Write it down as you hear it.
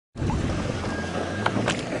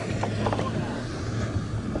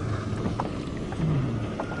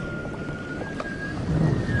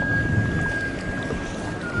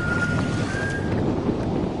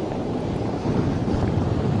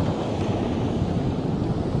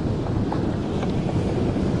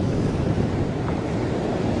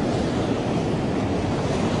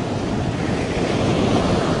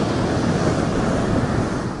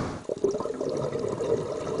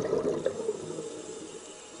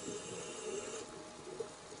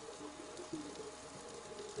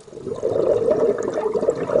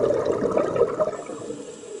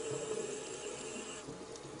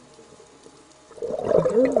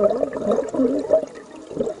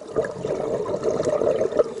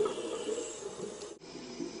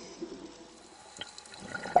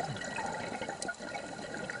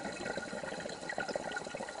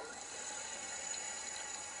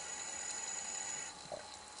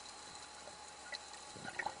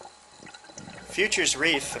Futures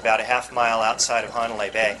Reef, about a half-mile outside of Honolulu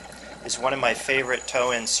Bay, is one of my favorite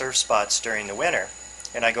tow-in surf spots during the winter,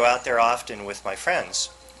 and I go out there often with my friends.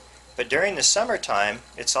 But during the summertime,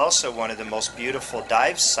 it's also one of the most beautiful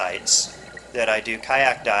dive sites that I do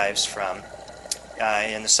kayak dives from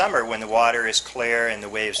in the summer when the water is clear and the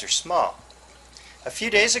waves are small. A few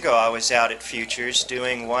days ago I was out at Futures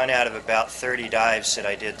doing one out of about 30 dives that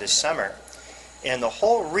I did this summer, and the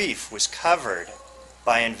whole reef was covered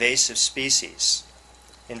by invasive species.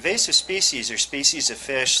 Invasive species are species of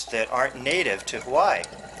fish that aren't native to Hawaii.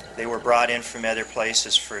 They were brought in from other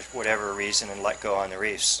places for whatever reason and let go on the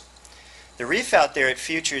reefs. The reef out there at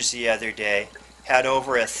Futures the other day had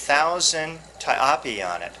over 1,000 taiapi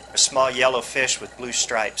on it, a small yellow fish with blue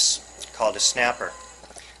stripes called a snapper.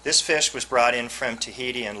 This fish was brought in from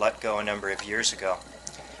Tahiti and let go a number of years ago.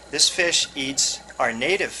 This fish eats our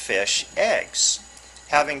native fish eggs.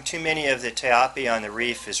 Having too many of the taiapi on the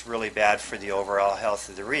reef is really bad for the overall health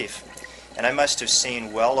of the reef, and I must have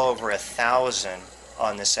seen well over 1,000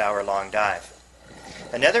 on this hour-long dive.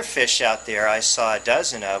 Another fish out there I saw a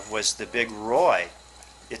dozen of was the big roy.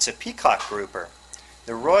 It's a peacock grouper.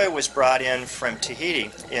 The roy was brought in from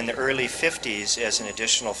Tahiti in the early 50s as an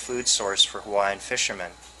additional food source for Hawaiian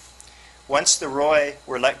fishermen. Once the roy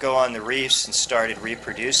were let go on the reefs and started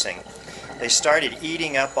reproducing, they started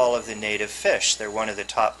eating up all of the native fish. They're one of the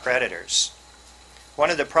top predators. One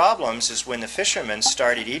of the problems is when the fishermen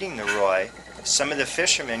started eating the roy, some of the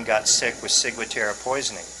fishermen got sick with ciguatera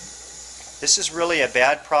poisoning. This is really a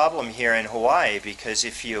bad problem here in Hawaii because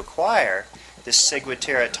if you acquire this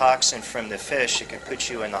ciguatera toxin from the fish, it could put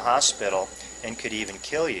you in the hospital and could even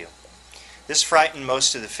kill you. This frightened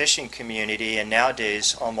most of the fishing community, and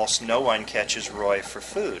nowadays almost no one catches roy for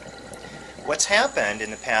food. What's happened in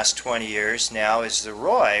the past 20 years now is the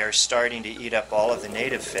roy are starting to eat up all of the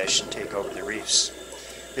native fish and take over the reefs.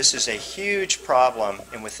 This is a huge problem,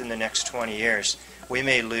 and within the next 20 years we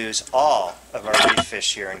may lose all of our reef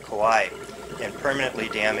fish here in Kauai and permanently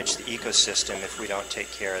damage the ecosystem if we don't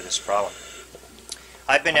take care of this problem.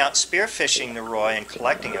 I've been out spearfishing the roy and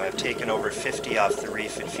collecting them. I've taken over 50 off the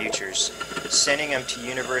reef at Futures, sending them to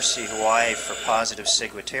University of Hawaii for positive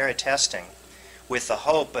ciguatera testing, with the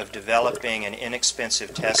hope of developing an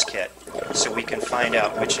inexpensive test kit so we can find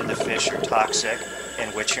out which of the fish are toxic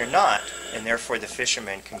and which are not, and therefore the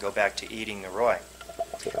fishermen can go back to eating the roy.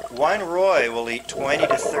 One roy will eat 20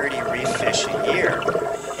 to 30 reef fish a year,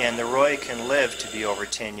 and the roy can live to be over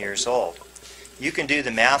 10 years old. You can do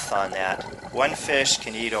the math on that. One fish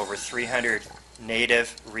can eat over 300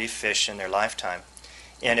 native reef fish in their lifetime.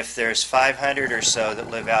 And if there's 500 or so that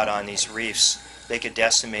live out on these reefs, they could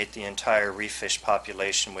decimate the entire reef fish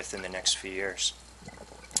population within the next few years.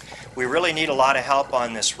 We really need a lot of help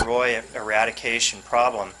on this roy eradication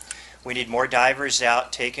problem. We need more divers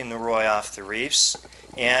out taking the roy off the reefs,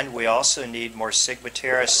 and we also need more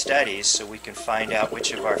ciguatera studies so we can find out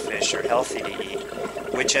which of our fish are healthy to eat,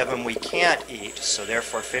 which of them we can't eat, so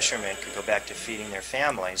therefore fishermen can go back to feeding their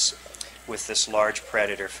families with this large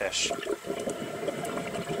predator fish.